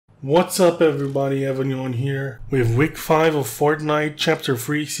What's up everybody, Evan here. We have week 5 of Fortnite Chapter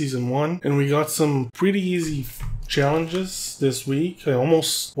 3 Season 1 and we got some pretty easy challenges this week. I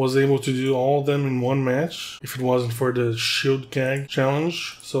almost was able to do all of them in one match if it wasn't for the Shield Keg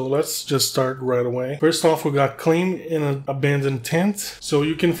challenge. So let's just start right away. First off, we got claim in an abandoned tent. So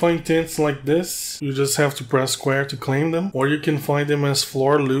you can find tents like this. You just have to press square to claim them, or you can find them as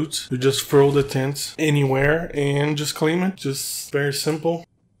floor loot. You just throw the tent anywhere and just claim it. Just very simple.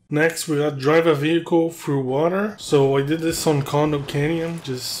 Next, we got drive a vehicle through water. So I did this on Condo Canyon,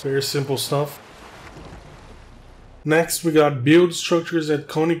 just very simple stuff. Next, we got build structures at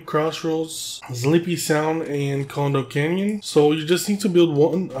Coney, Crossroads, Sleepy Sound, and Condo Canyon. So you just need to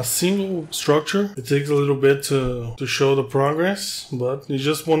build a single structure. It takes a little bit to show the progress, but it's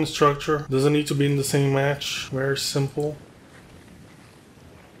just one structure. Doesn't need to be in the same match. Very simple.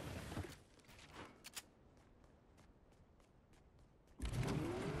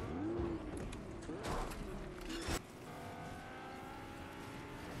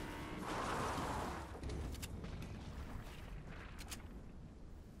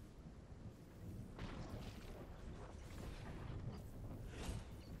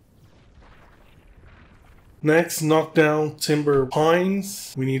 Next, knock down timber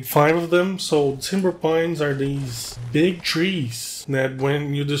pines. We need 5 of them. So timber pines are these big trees that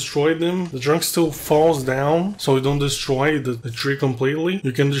when you destroy them, the trunk still falls down, so you don't destroy the tree completely.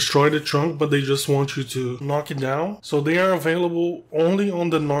 You can destroy the trunk, but they just want you to knock it down. So they are available only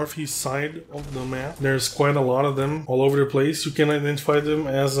on the northeast side of the map. There's quite a lot of them all over the place. You can identify them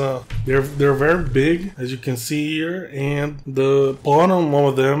as they're very big, as you can see here, and the bottom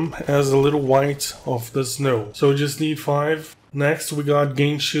of them has a little white of the snow. So you just need 5. Next, we got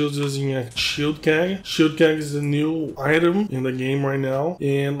gain shields using a Shield Keg. Shield Keg is a new item in the game right now,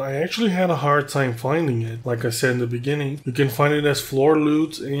 and I actually had a hard time finding it. Like I said in the beginning, you can find it as floor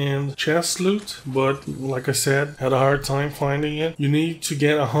loot and chest loot, but like I said, had a hard time finding it. You need to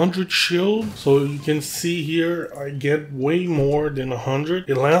get 100 shield, so you can see here I get way more than 100.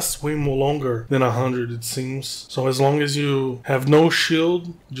 It lasts way more longer than 100, it seems. So as long as you have no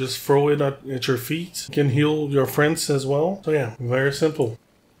shield, just throw it at your feet. You can heal your friends as well. So yeah, very simple.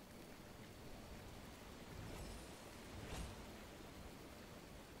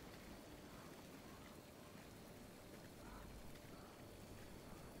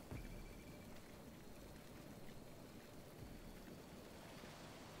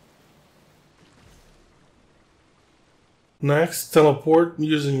 Next, teleport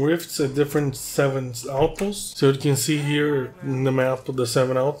using rifts at different 7 outposts. So you can see here in the map of the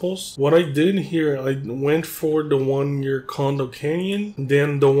 7 outposts. What I did here, I went for the one near Condo Canyon,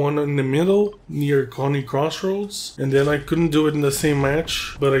 then the one in the middle near Coney Crossroads, and then I couldn't do it in the same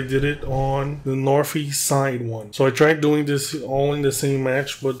match, but I did it on the northeast side one. So I tried doing this all in the same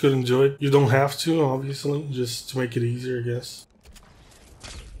match, but couldn't do it. You don't have to, obviously, just to make it easier, I guess.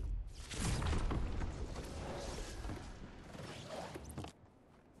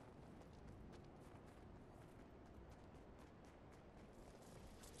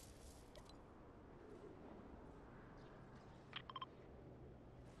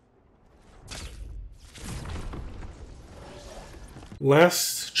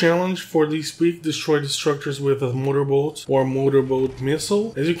 Last challenge for this week, destroy the structures with a motorboat or motorboat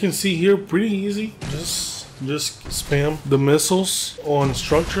missile. As you can see here, pretty easy. Just spam the missiles on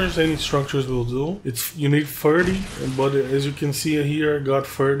structures. Any structures will do. You need 30, but as you can see here, I got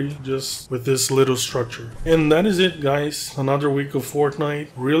 30 just with this little structure. And that is it, guys. Another week of Fortnite.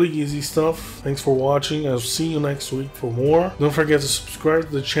 Really easy stuff. Thanks for watching. I'll see you next week for more. Don't forget to subscribe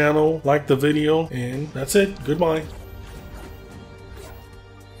to the channel, like the video, and that's it. Goodbye.